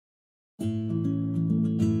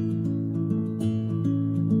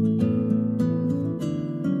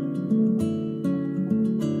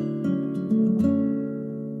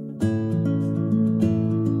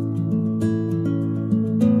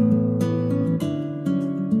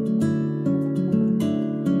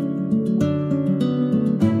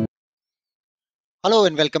Hello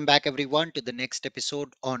and welcome back everyone to the next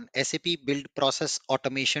episode on SAP Build Process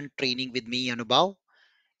Automation Training with me Anubhav.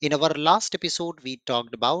 In our last episode we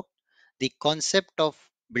talked about the concept of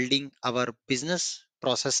building our business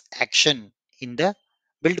process action in the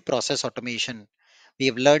build process automation. We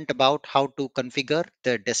have learned about how to configure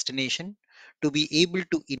the destination to be able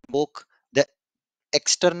to invoke the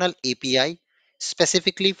external API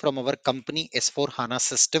specifically from our company S4HANA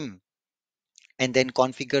system and then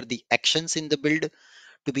configure the actions in the build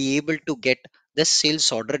to be able to get the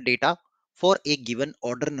sales order data for a given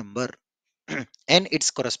order number and its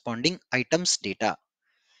corresponding items data.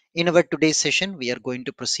 In our today's session, we are going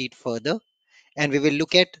to proceed further and we will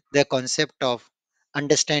look at the concept of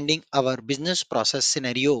understanding our business process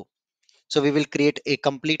scenario. So we will create a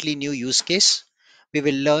completely new use case. We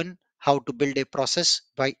will learn how to build a process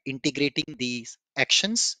by integrating these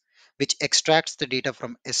actions which extracts the data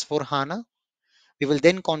from S4 HANA. We will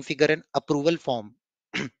then configure an approval form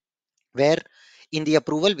where in the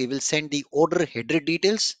approval we will send the order header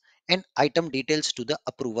details and item details to the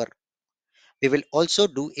approver. We will also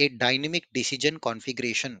do a dynamic decision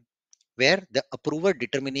configuration where the approver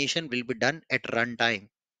determination will be done at runtime.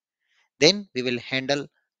 Then we will handle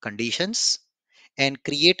conditions and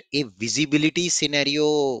create a visibility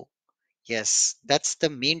scenario. Yes, that's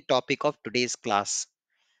the main topic of today's class.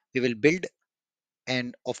 We will build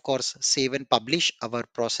and of course save and publish our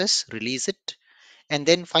process, release it, and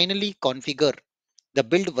then finally configure the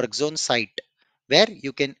build work zone site where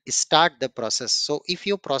you can start the process. So if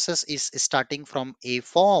your process is starting from a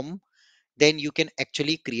form, then you can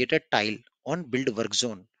actually create a tile on build work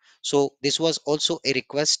zone. So this was also a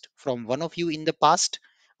request from one of you in the past.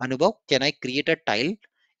 Anubhav, can I create a tile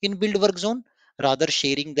in build work zone rather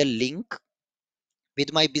sharing the link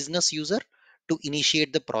with my business user to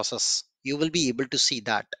initiate the process? You will be able to see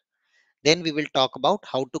that. Then we will talk about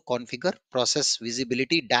how to configure process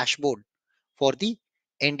visibility dashboard for the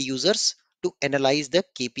end users to analyze the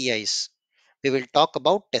KPIs. We will talk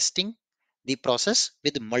about testing the process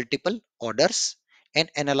with multiple orders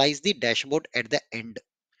and analyze the dashboard at the end.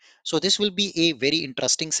 So this will be a very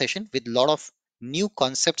interesting session with a lot of new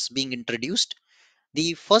concepts being introduced.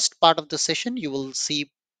 The first part of the session, you will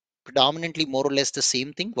see predominantly more or less the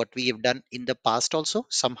same thing what we have done in the past also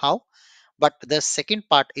somehow, but the second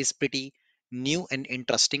part is pretty new and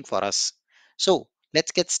interesting for us. So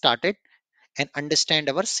let's get started and understand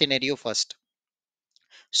our scenario first.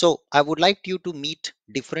 So I would like you to meet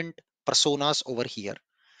different personas over here.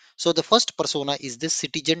 So the first persona is the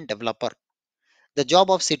citizen developer. The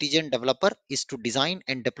job of citizen developer is to design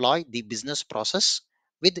and deploy the business process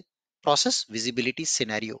with process visibility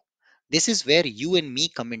scenario. This is where you and me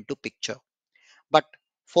come into picture. But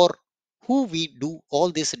for who we do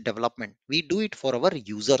all this development, we do it for our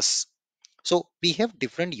users. So we have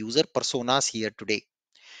different user personas here today.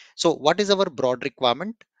 So what is our broad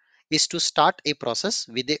requirement is to start a process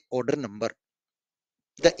with a order number.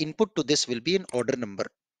 The input to this will be an order number.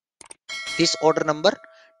 This order number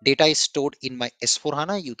data is stored in my S4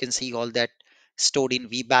 HANA. You can see all that stored in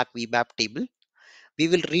VBAC table. We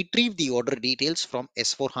will retrieve the order details from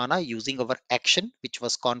S4 HANA using our action which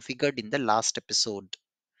was configured in the last episode.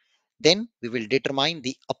 Then we will determine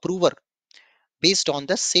the approver based on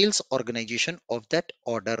the sales organization of that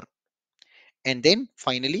order. And then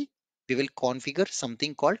finally, we will configure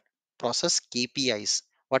something called process KPIs.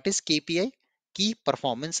 What is KPI? Key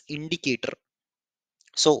Performance Indicator.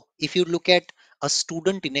 So if you look at a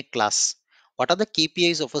student in a class, what are the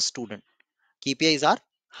KPIs of a student? KPIs are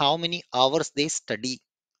how many hours they study,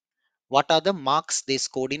 what are the marks they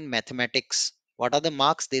scored in mathematics, what are the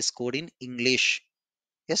marks they scored in English.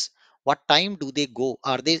 Yes, what time do they go?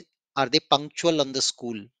 Are they punctual on the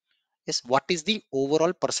school? Yes, what is the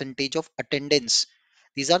overall percentage of attendance?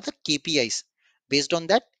 These are the KPIs. Based on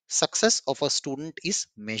that, success of a student is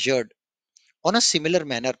measured. On a similar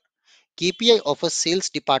manner, KPI of a sales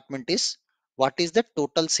department is what is the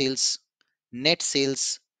total sales,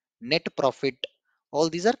 net profit. All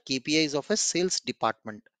these are KPIs of a sales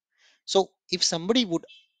department. So if somebody would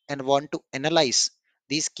and want to analyze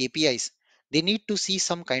these KPIs, they need to see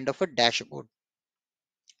some kind of a dashboard.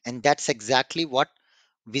 And that's exactly what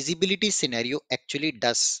visibility scenario actually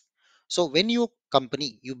does. So when you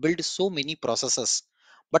company, you build so many processes,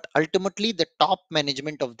 but ultimately the top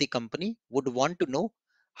management of the company would want to know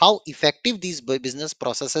how effective these business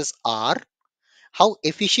processes are, how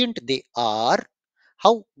efficient they are,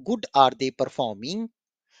 how good are they performing,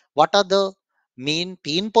 what are the main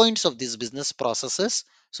pain points of these business processes,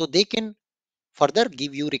 so they can further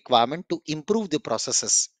give you requirement to improve the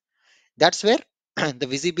processes. That's where the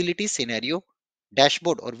visibility scenario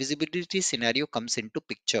dashboard or visibility scenario comes into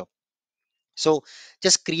picture. So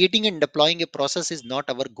just creating and deploying a process is not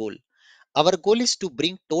our goal. Our goal is to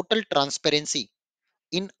bring total transparency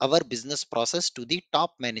in our business process to the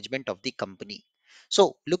top management of the company.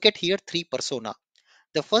 So look at here three persona.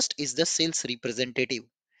 The first is the sales representative.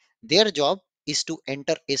 Their job is to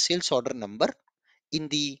enter a sales order number in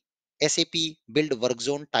the SAP Build work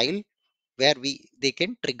zone tile where they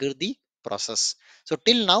can trigger the process. So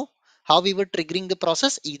till now, how we were triggering the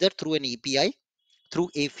process either through an API, through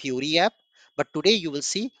a Fury app, but today you will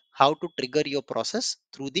see how to trigger your process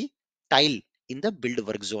through the tile in the Build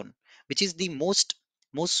work zone, which is the most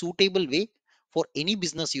suitable way for any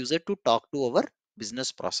business user to talk to our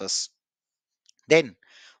business process. Then,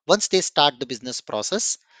 once they start the business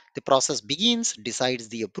process, the process begins, decides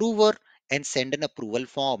the approver, and send an approval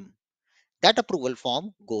form. That approval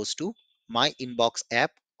form goes to my inbox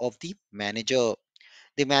app of the manager.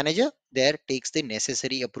 The manager there takes the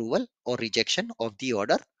necessary approval or rejection of the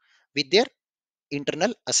order with their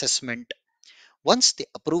internal assessment. Once they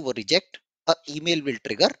approve or reject, a email will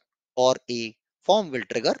trigger or a form will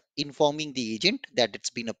trigger informing the agent that it's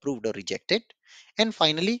been approved or rejected. And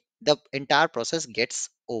finally, the entire process gets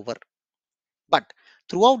over. But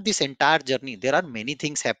throughout this entire journey, there are many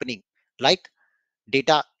things happening like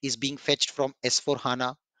data is being fetched from S4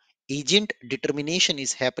 HANA, agent determination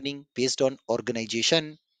is happening based on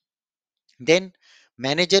organization, then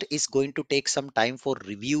manager is going to take some time for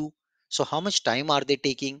review. So how much time are they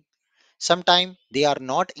taking? Sometime they are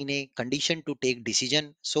not in a condition to take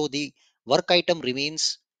decision. So the work item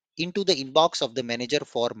remains into the inbox of the manager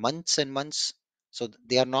for months and months. So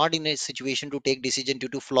they are not in a situation to take decision due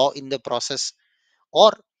to flaw in the process,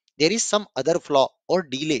 or there is some other flaw or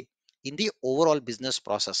delay in the overall business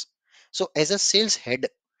process. So as a sales head,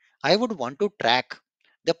 I would want to track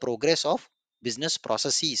the progress of business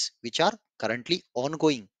processes which are currently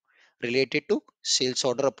ongoing related to sales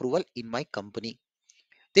order approval in my company.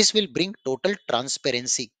 This will bring total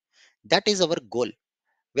transparency. That is our goal,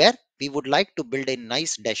 where we would like to build a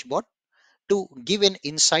nice dashboard to give an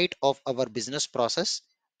insight of our business process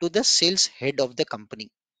to the sales head of the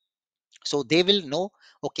company. So they will know,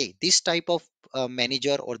 okay, this type of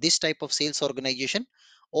manager or this type of sales organization,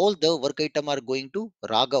 all the work item are going to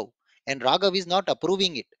Raghav, and Raghav is not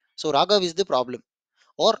approving it. So Raghav is the problem.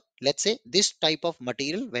 Or let's say this type of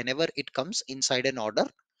material, whenever it comes inside an order,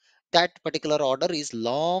 that particular order is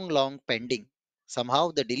long pending.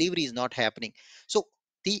 Somehow the delivery is not happening. So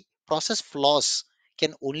the process flaws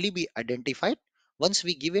can only be identified once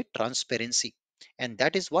we give a transparency. And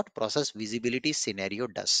that is what process visibility scenario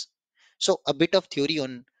does. So a bit of theory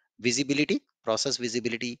on visibility, process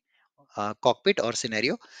visibility cockpit or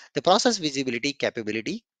scenario. The process visibility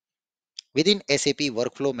capability within SAP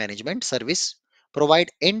workflow management service provide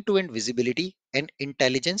end-to-end visibility and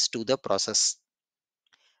intelligence to the process,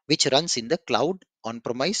 which runs in the cloud,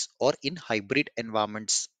 on-premise, or in hybrid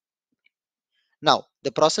environments. Now,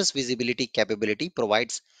 the process visibility capability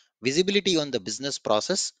provides visibility on the business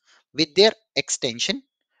process with their extension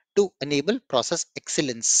to enable process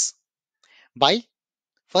excellence by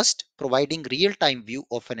first providing real-time view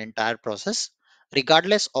of an entire process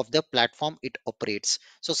regardless of the platform it operates.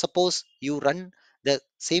 So suppose you run the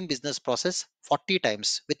same business process 40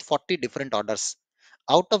 times with 40 different orders,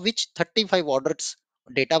 out of which 35 orders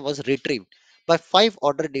data was retrieved, but 5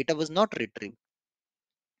 order data was not retrieved.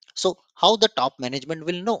 So how the top management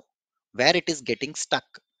will know where it is getting stuck?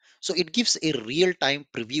 So it gives a real-time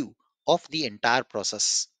preview of the entire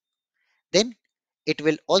process. Then it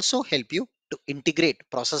will also help you to integrate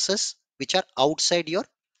processes which are outside your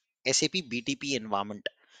SAP BTP environment.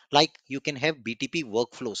 Like you can have BTP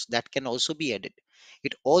workflows that can also be added.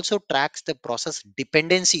 It also tracks the process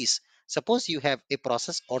dependencies. Suppose you have a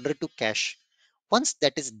process order to cash. Once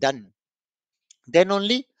that is done, then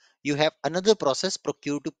only you have another process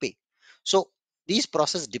procure to pay. So these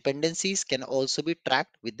process dependencies can also be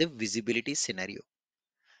tracked with the visibility scenario.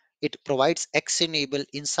 It provides actionable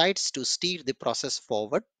insights to steer the process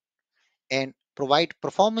forward and provide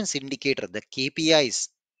performance indicator, the KPIs,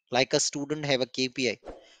 like a student have a KPI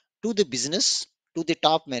to the business, to the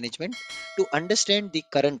top management to understand the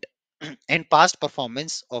current and past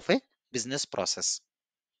performance of a business process.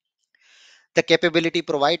 The capability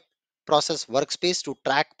provide process workspace to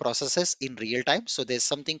track processes in real time. So there's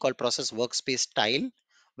something called process workspace tile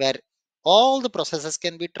where all the processes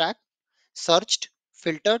can be tracked, searched,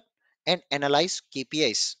 filtered, and analyzed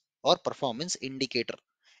KPIs or performance indicator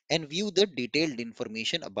and view the detailed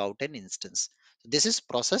information about an instance. This is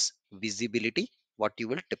process visibility, what you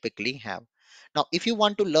will typically have. Now, if you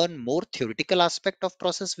want to learn more theoretical aspect of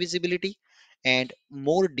process visibility and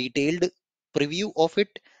more detailed preview of it,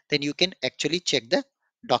 then you can actually check the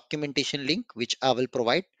documentation link which I will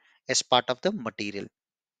provide as part of the material.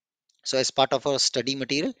 So as part of our study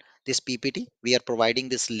material, this PPT, we are providing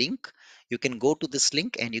this link. You can go to this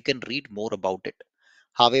link and you can read more about it.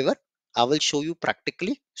 However, I will show you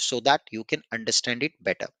practically so that you can understand it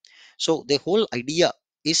better. So the whole idea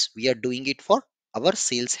is we are doing it for our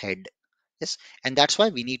sales head. Yes, and that's why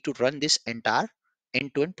we need to run this entire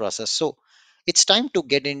end-to-end process. So it's time to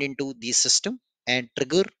get into the system and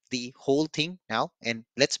trigger the whole thing now. And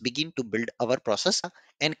let's begin to build our process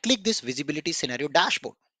and click this visibility scenario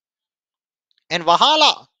dashboard. And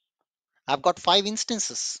Wahala, I've got 5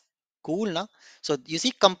 instances. Cool, na? So you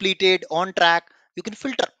see completed, on track, you can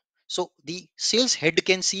filter. So the sales head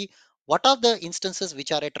can see what are the instances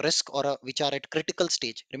which are at risk or which are at critical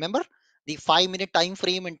stage. Remember the 5 minute time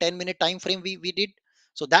frame and 10 minute time frame we did.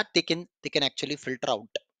 So that they can actually filter out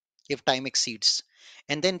if time exceeds.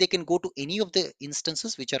 And then they can go to any of the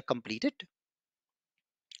instances which are completed.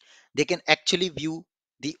 They can actually view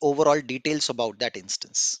the overall details about that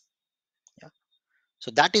instance. Yeah.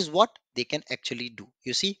 So that is what they can actually do.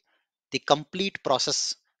 You see the complete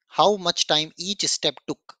process, how much time each step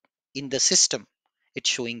took in the system. It's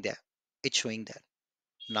showing there. It's showing there.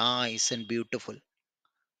 Nice and beautiful.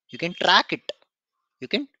 You can track it. You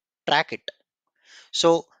can track it.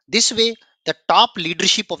 So this way, the top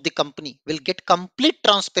leadership of the company will get complete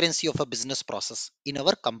transparency of a business process in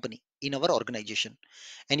our company, in our organization.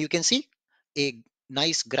 And you can see a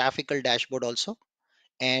nice graphical dashboard also.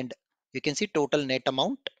 And you can see total net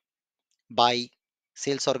amount by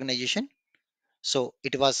sales organization. So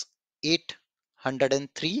it was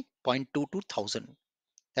 803.22 thousand.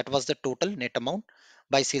 That was the total net amount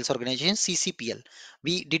by sales organization CCPL.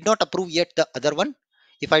 We did not approve yet the other one.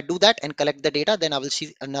 If I do that and collect the data, then I will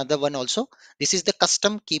see another one also. This is the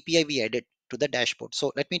custom KPI we added to the dashboard.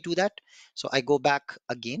 So let me do that. So I go back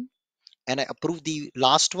again and I approve the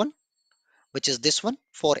last one, which is this one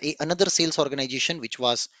for another sales organization, which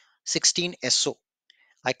was 16 SO.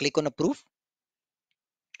 I click on approve.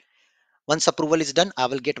 Once approval is done, I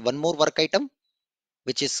will get one more work item,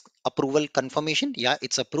 which is approval confirmation. Yeah,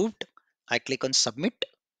 it's approved. I click on submit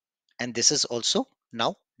and this is also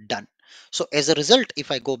now done. So as a result,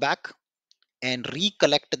 if I go back and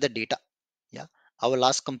recollect the data, yeah, I will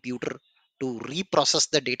ask computer to reprocess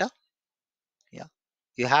the data. Yeah,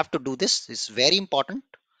 you have to do this. It's very important.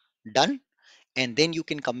 Done. And then you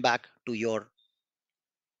can come back to your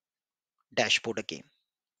dashboard again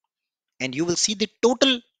and you will see the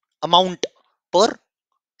total amount per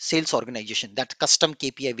sales organization, that custom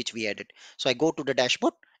KPI which we added. So I go to the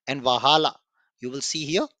dashboard and Wahala, you will see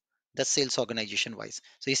here the sales organization wise.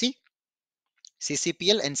 So you see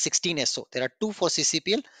CCPL and 16 SO. There are two for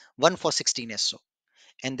CCPL, one for 16 SO.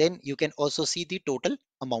 And then you can also see the total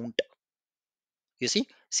amount. You see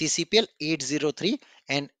CCPL 803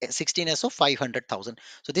 and 16 SO 500,000.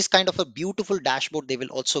 So this kind of a beautiful dashboard, they will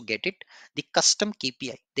also get it. The custom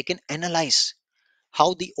KPI, they can analyze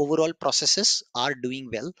how the overall processes are doing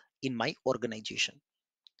well in my organization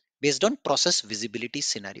based on process visibility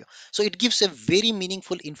scenario. So it gives a very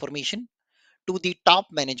meaningful information to the top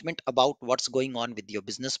management about what's going on with your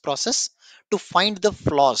business process, to find the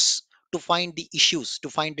flaws, to find the issues,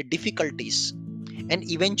 to find the difficulties, and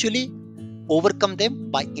eventually overcome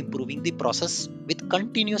them by improving the process with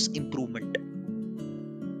continuous improvement.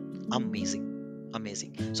 Amazing.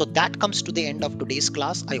 Amazing. So that comes to the end of today's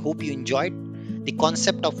class. I hope you enjoyed the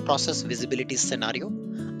concept of process visibility scenario.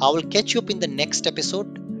 I will catch you up in the next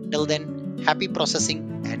episode. Till then, happy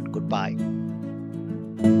processing and goodbye.